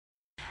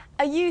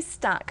Are you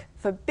stuck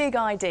for big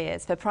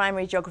ideas for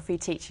primary geography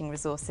teaching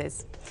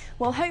resources?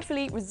 Well,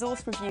 hopefully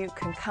Resource Review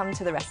can come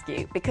to the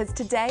rescue, because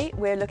today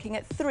we're looking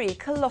at 3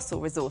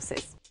 colossal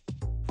resources.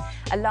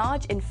 A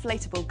large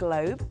inflatable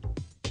globe,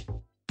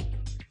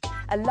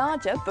 a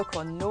larger book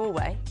on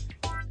Norway,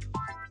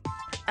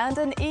 and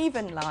an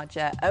even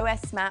larger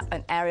OS map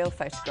and aerial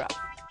photograph.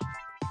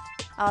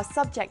 Our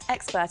subject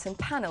expert and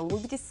panel will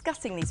be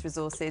discussing these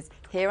resources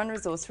here on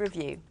Resource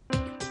Review.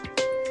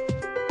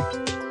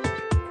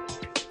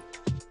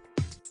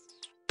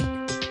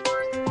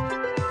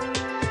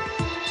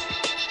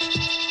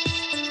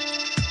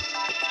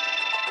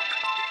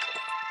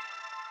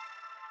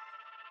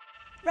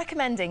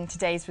 Recommending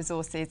today's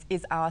resources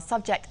is our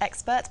subject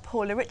expert,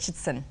 Paula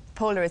Richardson.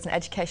 Paula is an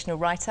educational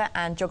writer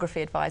and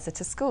geography advisor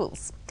to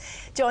schools.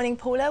 Joining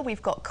Paula,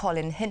 we've got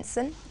Colin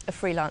Hinson, a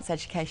freelance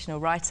educational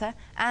writer,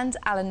 and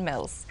Alan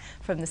Mills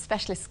from the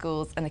Specialist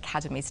Schools and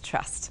Academies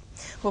Trust.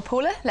 Well,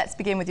 Paula, let's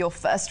begin with your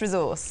first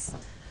resource,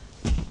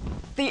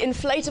 the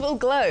inflatable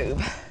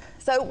globe.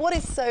 So what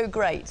is so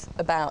great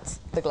about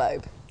the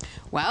globe?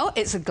 Well,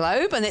 it's a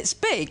globe and it's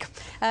big.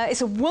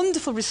 It's a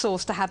wonderful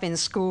resource to have in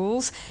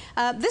schools.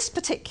 This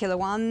particular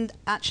one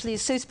actually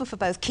is suitable for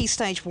both Key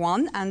Stage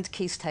 1 and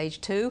Key Stage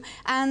 2,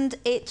 and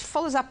it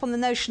follows up on the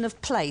notion of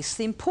place.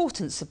 The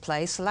importance of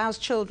place allows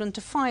children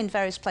to find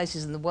various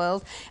places in the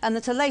world, and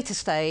at a later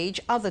stage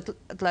other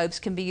globes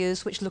can be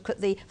used which look at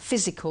the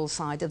physical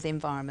side of the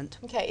environment.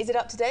 OK, is it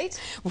up to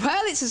date?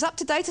 Well, it's as up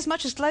to date as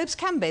much as globes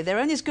can be. They're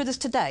only as good as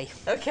today.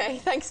 OK,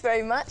 thanks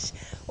very much.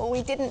 Well,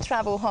 we didn't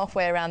travel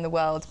halfway around the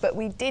world, but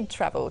we did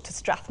travel to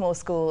Strathmore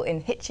School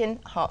in Hitchin,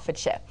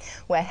 Hertfordshire,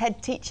 where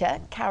head teacher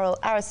Carol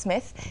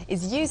Arrowsmith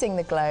is using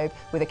the globe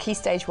with a Key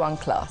Stage 1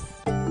 class.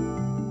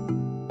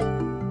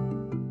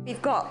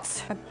 We've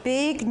got a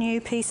big new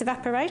piece of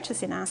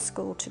apparatus in our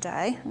school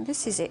today, and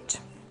this is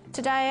it.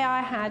 Today I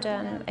had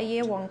a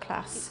Year 1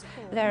 class.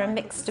 They're a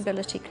mixed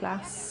ability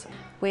class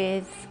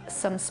with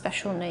some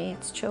special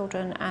needs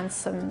children and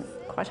some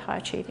quite high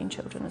achieving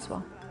children as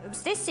well.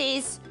 This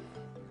is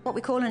what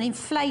we call an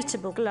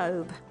inflatable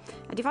globe.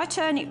 And if I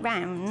turn it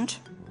round,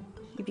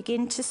 you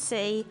begin to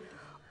see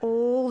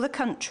all the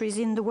countries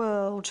in the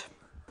world.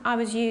 I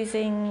was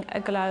using a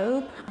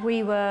globe.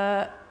 We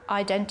were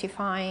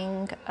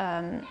identifying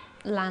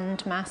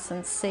land mass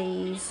and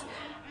seas,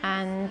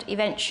 and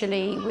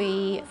eventually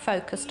we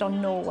focused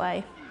on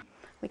Norway.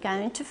 We're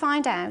going to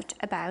find out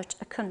about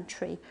a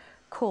country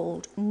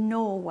called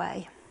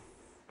Norway.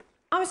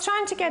 I was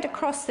trying to get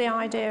across the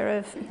idea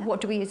of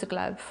what do we use a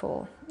globe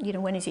for? You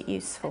know, when is it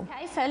useful?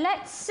 OK, so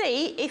let's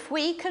see if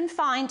we can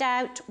find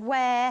out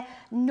where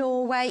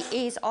Norway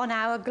is on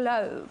our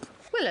globe.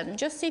 Willem,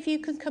 just see if you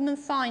can come and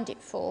find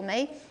it for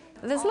me.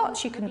 There's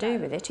lots you can do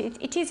with it.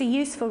 It is a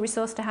useful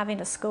resource to have in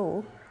a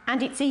school,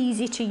 and it's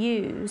easy to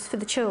use for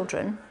the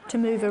children to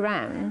move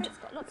around.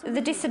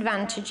 The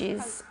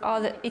disadvantages are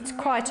that it's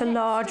quite a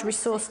large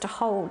resource to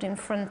hold in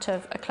front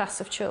of a class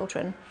of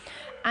children,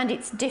 and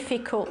it's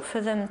difficult for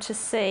them to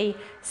see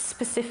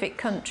specific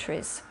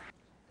countries.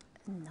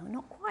 No,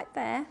 not quite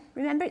there.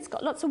 Remember, it's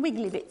got lots of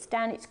wiggly bits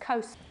down its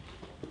coast.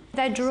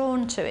 They're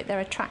drawn to it,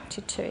 they're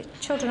attracted to it.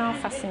 Children are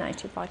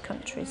fascinated by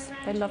countries.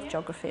 They love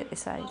geography at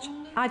this age.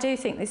 I do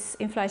think this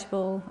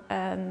inflatable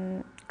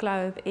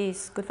globe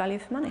is good value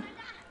for money,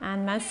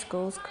 and most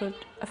schools could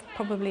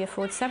probably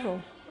afford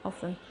several of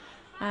them,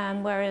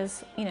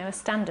 whereas, you know, a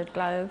standard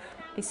globe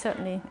is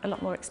certainly a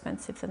lot more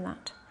expensive than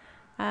that.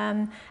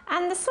 And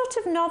the sort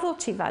of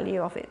novelty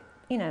value of it,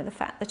 you know, the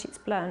fact that it's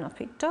blown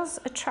up, it does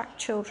attract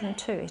children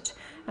to it.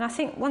 And I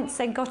think once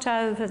they got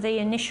over the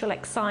initial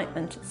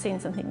excitement at seeing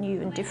something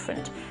new and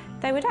different,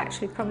 they would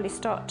actually probably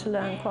start to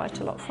learn quite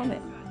a lot from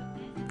it,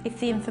 if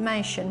the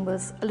information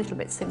was a little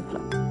bit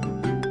simpler.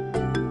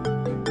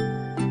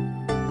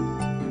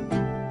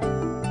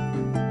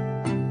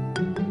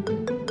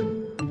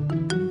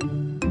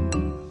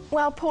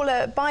 Well,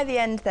 Paula, by the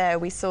end there,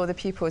 we saw the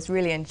pupils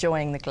really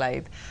enjoying the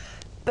globe.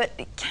 But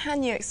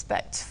can you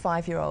expect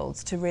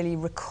 5-year-olds to really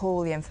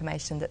recall the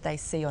information that they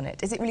see on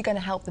it? Is it really going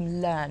to help them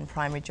learn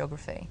primary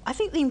geography? I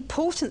think the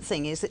important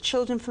thing is that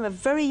children from a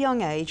very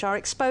young age are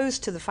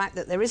exposed to the fact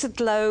that there is a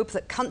globe,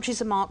 that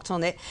countries are marked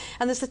on it,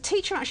 and as the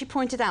teacher actually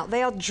pointed out,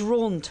 they are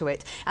drawn to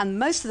it. And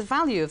most of the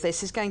value of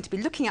this is going to be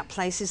looking at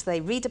places they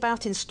read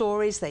about in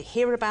stories, they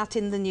hear about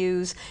in the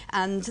news,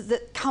 and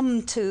that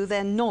come to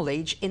their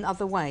knowledge in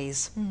other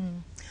ways.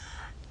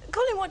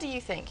 Colin, what do you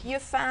think? Are you a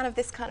fan of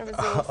this kind of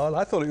resource?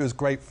 I thought it was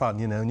great fun,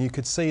 you know, and you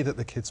could see that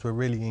the kids were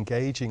really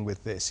engaging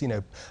with this, you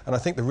know, and I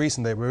think the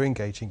reason they were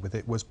engaging with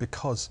it was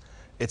because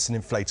it's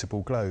an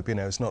inflatable globe, you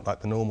know, it's not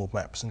like the normal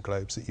maps and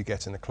globes that you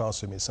get in the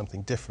classroom, it's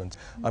something different.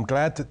 I'm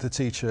glad that the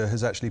teacher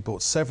has actually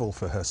bought several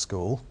for her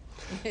school,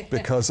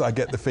 because I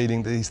get the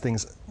feeling that these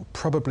things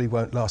probably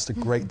won't last a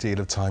great deal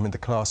of time in the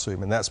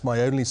classroom, and that's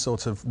my only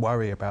sort of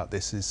worry about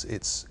this, is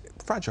it's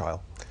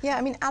fragile. Yeah,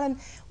 I mean, Alan,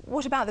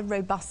 what about the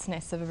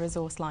robustness of a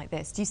resource like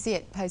this? Do you see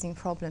it posing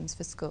problems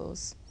for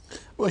schools?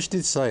 Well, she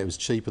did say it was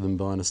cheaper than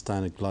buying a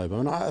standard globe. I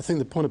mean, I think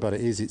the point about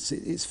it is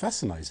it's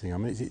fascinating. I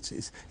mean,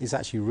 it's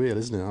actually real,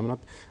 isn't it? I mean,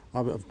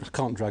 I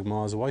can't drag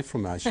my eyes away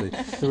from it, actually.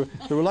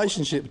 The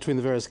relationship between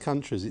the various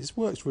countries, it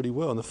works really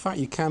well. And the fact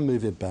you can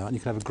move it about and you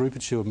can have a group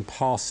of children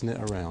passing it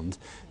around,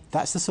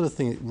 that's the sort of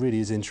thing that really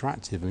is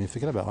interactive. I mean,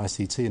 forget about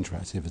ICT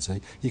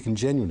interactivity. You can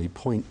genuinely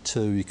point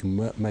to, you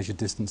can measure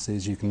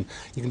distances, you can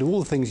do all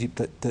the things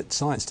that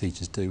science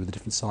teachers do with the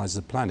different sizes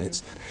of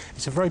planets.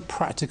 It's a very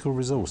practical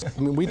resource. I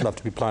mean, we'd love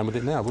to be playing with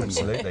it now, wouldn't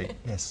we? Absolutely,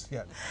 yes,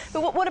 yeah.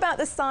 But what about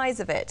the size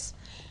of it?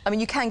 I mean,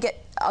 you can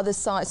get other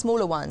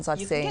smaller ones, I've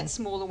seen. You can get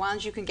smaller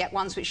ones, you can get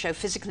ones which show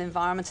physical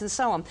environment and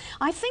so on.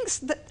 I think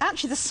that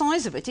actually the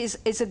size of it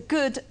is a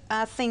good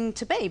thing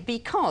to be,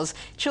 because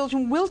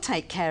children will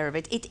take care of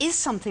it. It is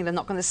something they're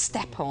not going to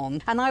step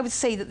on. And I would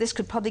say that this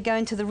could probably go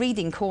into the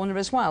reading corner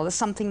as well as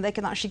something they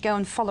can actually go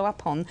and follow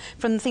up on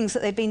from the things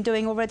that they've been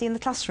doing already in the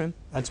classroom.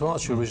 And to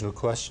answer your original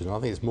question, I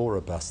think it's more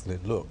robust than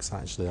it looks,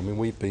 actually. I mean,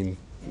 we've been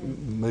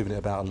moving it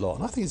about a lot,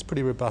 and I think it's a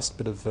pretty robust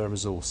bit of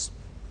resource.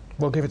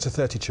 We'll give it to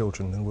 30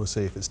 children and we'll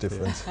see if it's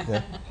different.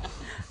 Yeah.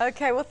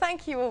 OK, well,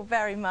 thank you all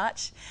very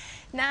much.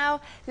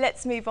 Now,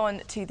 let's move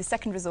on to the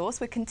second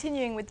resource. We're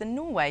continuing with the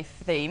Norway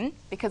theme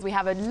because we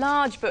have a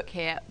large book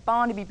here,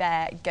 Barnaby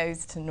Bear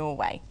Goes to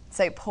Norway.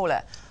 So,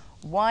 Paula,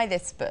 why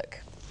this book?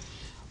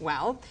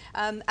 Well,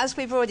 as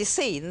we've already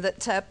seen,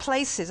 that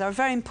places are a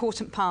very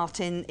important part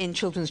in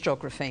children's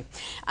geography.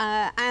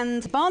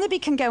 And Barnaby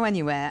can go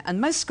anywhere, and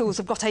most schools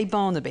have got a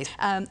Barnaby,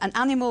 an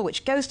animal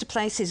which goes to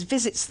places,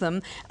 visits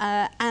them,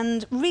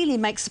 and really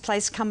makes the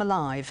place come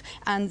alive.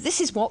 And this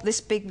is what this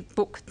big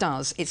book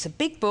does. It's a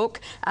big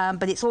book,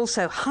 but it's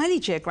also highly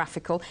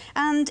geographical,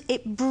 and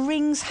it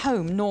brings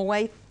home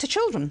Norway to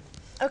children.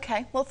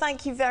 OK, well,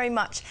 thank you very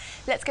much.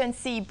 Let's go and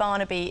see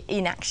Barnaby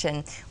in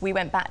action. We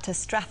went back to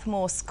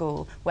Strathmore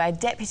School, where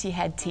Deputy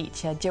Head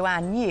Teacher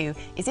Joanne New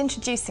is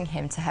introducing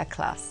him to her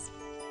class.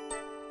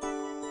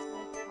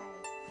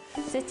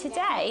 So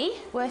today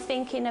we're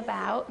thinking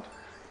about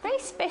a very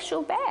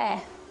special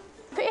bear.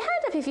 Put your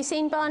hand up if you've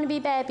seen Barnaby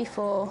Bear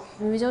before.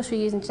 The resource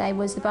we're using today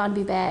was the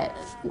Barnaby Bear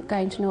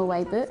Going to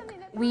Norway book.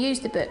 We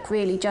used the book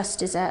really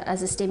just as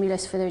a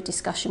stimulus for the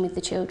discussion with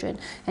the children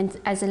and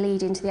as a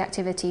lead into the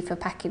activity for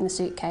packing the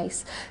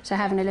suitcase. So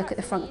having a look at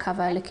the front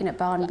cover, looking at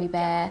Barnaby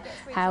Bear,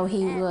 how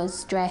he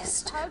was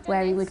dressed,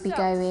 where he would be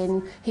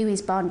going, who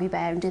is Barnaby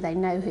Bear and do they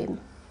know him.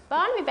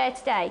 Barnaby Bear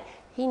today,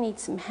 he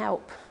needs some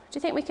help. Do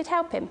you think we could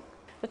help him?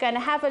 We're going to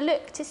have a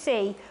look to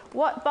see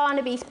what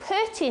Barnaby's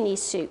put in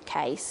his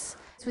suitcase.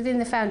 Within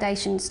the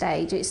foundation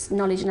stage, it's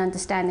knowledge and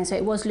understanding, so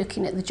it was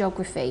looking at the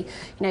geography.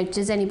 You know,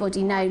 does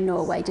anybody know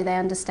Norway? Do they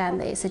understand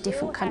that it's a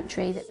different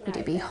country? Would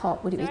it be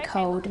hot? Would it be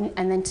cold?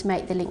 And then to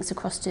make the links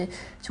across to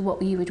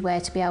what you would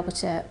wear to be able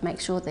to make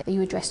sure that you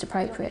were dressed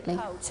appropriately.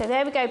 So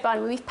there we go,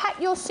 Barnaby. We've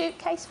packed your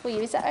suitcase for you.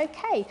 Is that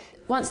OK?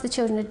 Once the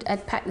children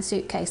had packed the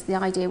suitcase, the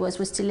idea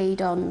was to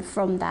lead on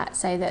from that,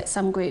 so that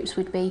some groups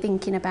would be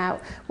thinking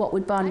about what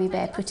would Barnaby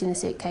Bear put in the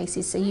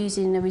suitcases, so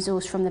using a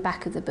resource from the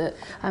back of the book,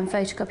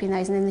 photocopying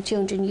those, and then the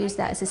children use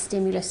that as a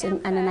stimulus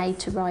and an aid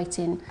to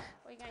writing.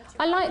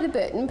 I like the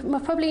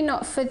book, probably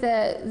not for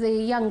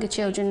the younger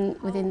children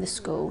within the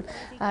school,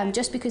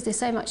 just because there's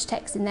so much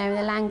text in there and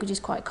the language is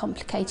quite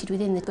complicated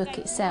within the book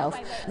itself.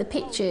 The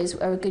pictures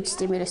are a good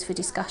stimulus for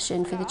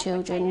discussion for the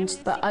children,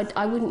 but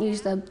I wouldn't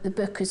use the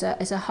book as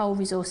a whole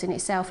resource in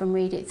itself and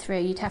read it through.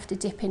 You'd have to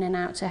dip in and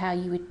out to how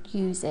you would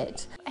use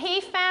it.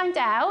 He found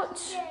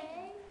out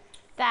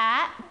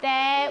that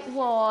there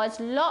was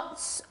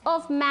lots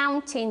of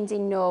mountains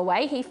in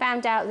Norway. He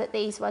found out that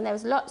there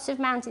was lots of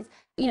mountains.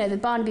 You know, the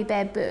Barnaby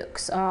Bear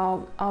books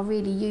are a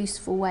really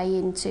useful way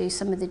into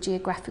some of the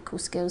geographical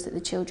skills that the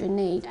children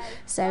need.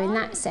 So in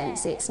that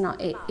sense, it's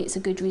a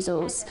good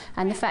resource.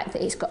 And the fact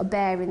that it's got a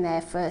bear in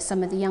there for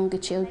some of the younger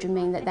children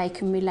mean that they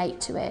can relate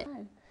to it.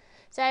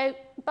 So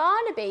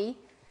Barnaby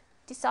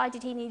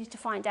decided he needed to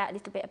find out a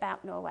little bit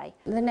about Norway.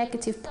 The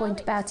negative point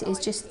about it is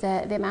just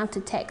the amount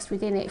of text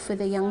within it for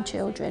the young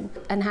children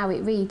and how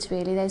it reads.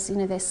 Really,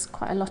 there's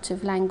quite a lot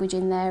of language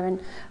in there,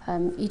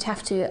 and you'd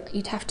have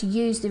to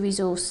use the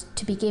resource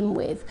to begin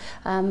with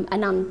and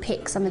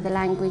unpick some of the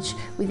language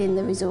within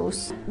the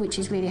resource, which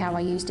is really how I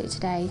used it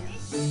today.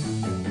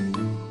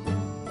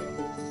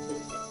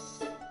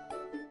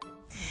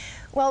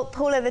 Well,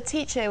 Paula, the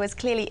teacher was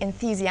clearly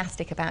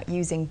enthusiastic about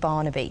using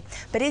Barnaby,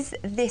 but is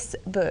this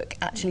book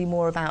actually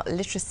more about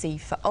literacy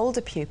for older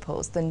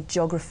pupils than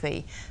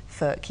geography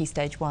for Key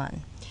Stage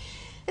 1?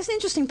 It's an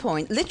interesting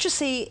point.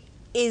 Literacy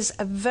is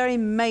a very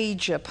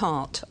major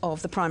part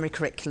of the primary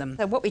curriculum.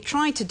 So what we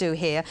try to do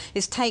here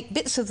is take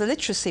bits of the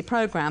literacy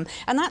programme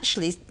and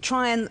actually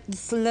try and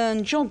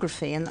learn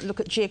geography and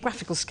look at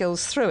geographical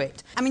skills through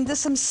it. I mean, there's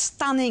some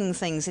stunning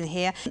things in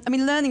here. I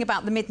mean, learning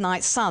about the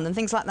midnight sun and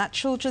things like that,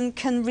 children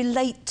can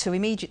relate to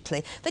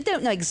immediately. They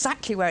don't know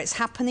exactly where it's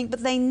happening,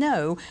 but they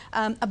know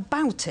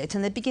about it,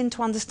 and they begin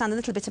to understand a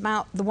little bit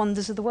about the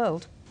wonders of the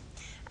world.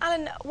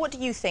 Alan, what do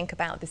you think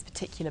about this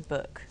particular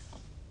book?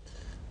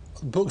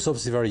 The book's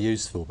obviously very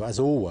useful, but as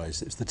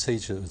always, it's the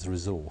teacher that was the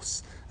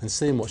resource. And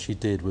seeing what she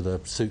did with a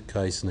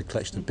suitcase and a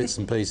collection of bits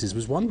and pieces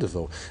was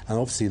wonderful. And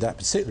obviously that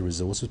particular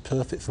resource was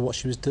perfect for what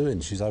she was doing.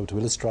 She was able to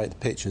illustrate the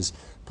pictures.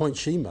 The point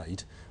she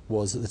made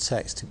was that the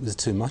text was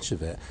too much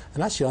of it.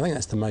 And actually, I think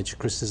that's the major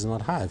criticism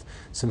I'd have.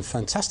 Some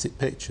fantastic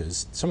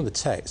pictures, some of the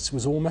text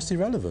was almost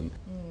irrelevant.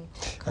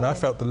 And I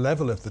felt the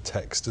level of the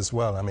text as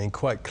well. I mean,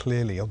 quite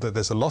clearly, although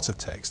there's a lot of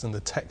text, and the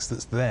text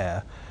that's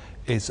there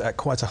is at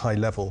quite a high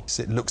level.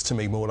 So it looks to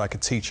me more like a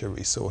teacher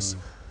resource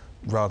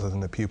rather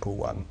than a pupil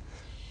one.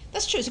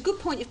 That's true. It's a good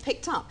point you've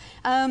picked up.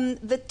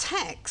 The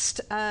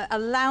text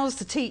allows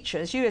the teacher,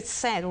 as you had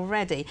said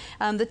already,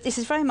 that this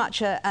is very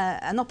much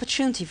an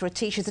opportunity for a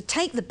teacher to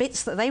take the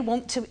bits that they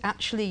want to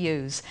actually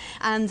use,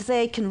 and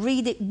they can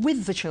read it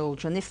with the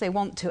children if they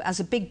want to as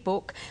a big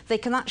book. They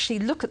can actually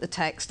look at the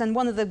text, and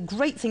one of the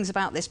great things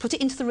about this, put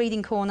it into the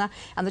reading corner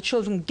and the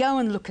children go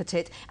and look at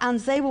it, and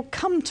they will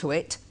come to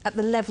it at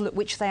the level at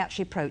which they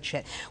actually approach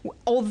it.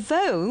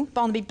 Although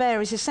Barnaby Bear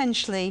is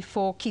essentially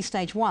for Key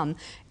Stage 1,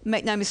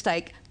 make no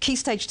mistake, Key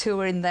Stage 2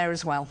 are in there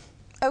as well.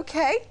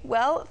 OK,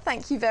 well,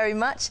 thank you very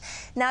much.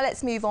 Now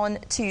let's move on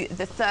to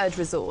the third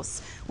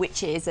resource,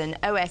 which is an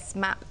OS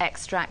map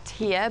extract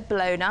here,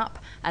 blown up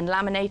and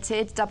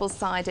laminated,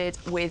 double-sided,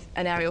 with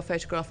an aerial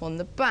photograph on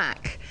the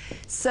back.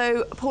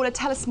 So, Paula,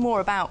 tell us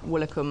more about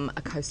Woolacombe,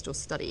 a coastal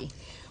study.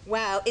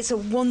 Well, it's a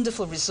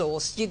wonderful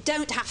resource. You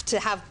don't have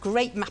to have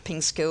great mapping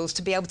skills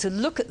to be able to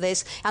look at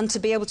this and to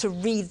be able to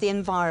read the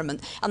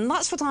environment. And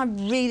that's what I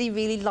really,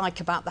 really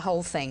like about the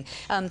whole thing.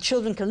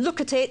 Children can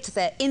look at it,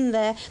 they're in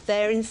there.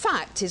 There, in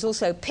fact, is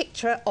also a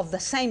picture of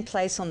the same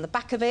place on the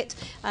back of it,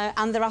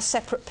 and there are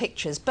separate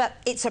pictures. But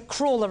it's a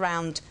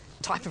crawl-around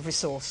type of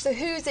resource. So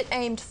who's it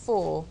aimed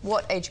for?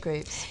 What age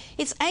groups?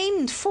 It's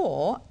aimed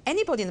for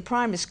anybody in the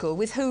primary school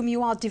with whom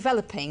you are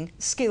developing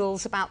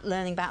skills about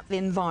learning about the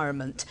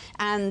environment.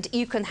 And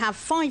you can have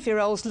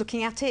 5-year-olds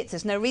looking at it.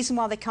 There's no reason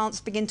why they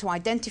can't begin to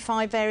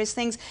identify various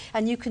things.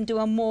 And you can do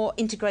a more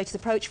integrated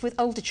approach with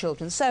older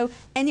children. So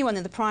anyone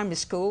in the primary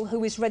school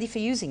who is ready for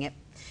using it.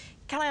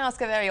 Can I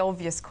ask a very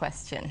obvious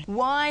question?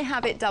 Why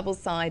have it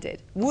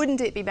double-sided?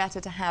 Wouldn't it be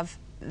better to have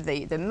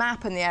the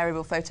map and the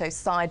aerial photo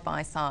side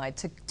by side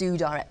to do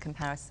direct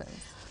comparisons?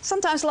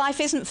 Sometimes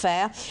life isn't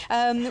fair.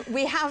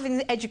 We have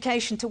in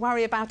education to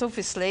worry about,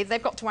 obviously,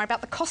 they've got to worry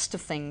about the cost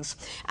of things.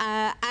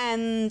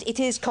 And it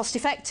is cost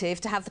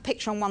effective to have the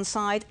picture on one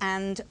side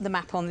and the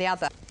map on the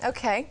other.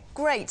 OK,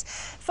 great.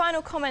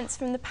 Final comments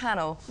from the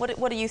panel.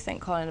 What do you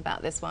think, Colin,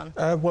 about this one?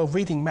 Well,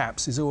 reading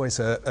maps is always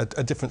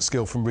a different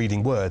skill from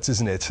reading words,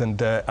 isn't it? And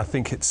I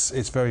think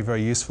it's very,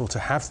 very useful to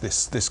have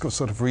this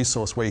sort of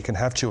resource where you can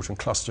have children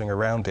clustering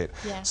around it,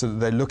 so that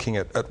they're looking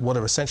at what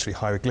are essentially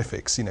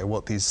hieroglyphics, you know,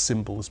 what these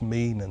symbols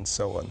mean and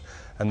so on.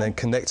 And then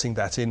connecting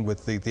that in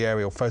with the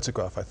aerial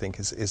photograph, I think,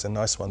 is a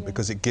nice one,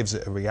 because it gives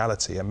it a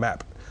reality. A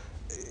map,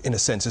 in a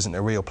sense, isn't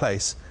a real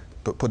place,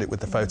 but put it with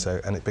the photo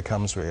and it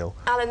becomes real.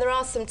 Alan, there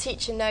are some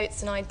teacher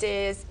notes and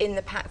ideas in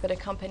the pack that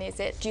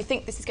accompanies it. Do you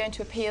think this is going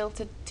to appeal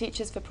to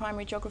teachers for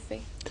primary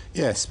geography?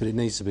 Yes, but it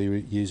needs to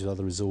be used with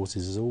other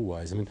resources as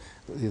always. I mean,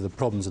 the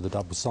problems of the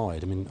double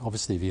side. I mean,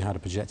 obviously, if you had a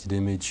projected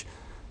image,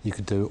 you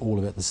could do all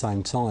of it at the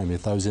same time.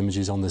 If those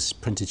images on the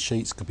printed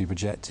sheets could be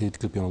projected,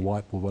 could be on a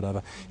whiteboard,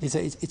 whatever.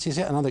 It's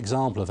yet another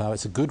example of how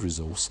it's a good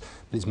resource,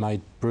 but it's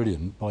made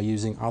brilliant by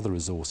using other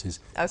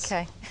resources.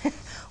 OK.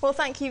 Well,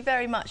 thank you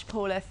very much,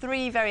 Paula.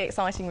 3 very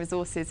exciting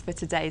resources for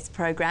today's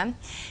programme.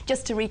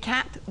 Just to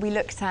recap, we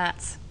looked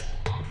at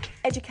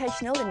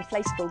Educational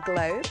Inflatable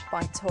Globe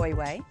by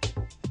Toyway.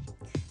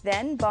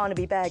 Then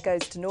Barnaby Bear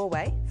Goes to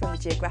Norway from the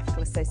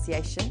Geographical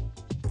Association.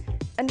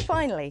 And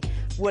finally,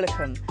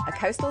 Woolacombe, a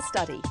coastal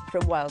study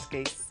from Wild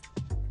Goose.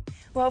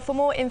 Well, for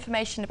more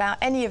information about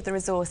any of the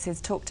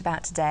resources talked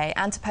about today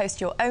and to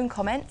post your own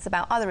comments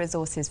about other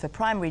resources for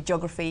primary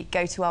geography,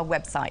 go to our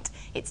website.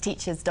 It's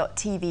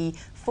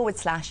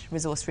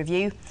teachers.tv/resource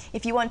review.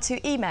 If you want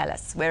to email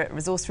us, we're at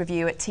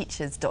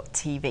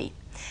resourcereview@teachers.tv.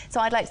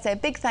 So I'd like to say a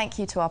big thank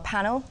you to our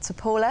panel, to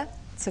Paula,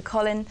 to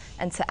Colin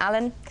and to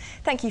Alan.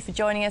 Thank you for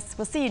joining us.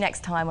 We'll see you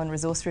next time on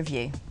Resource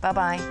Review.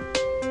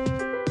 Bye-bye.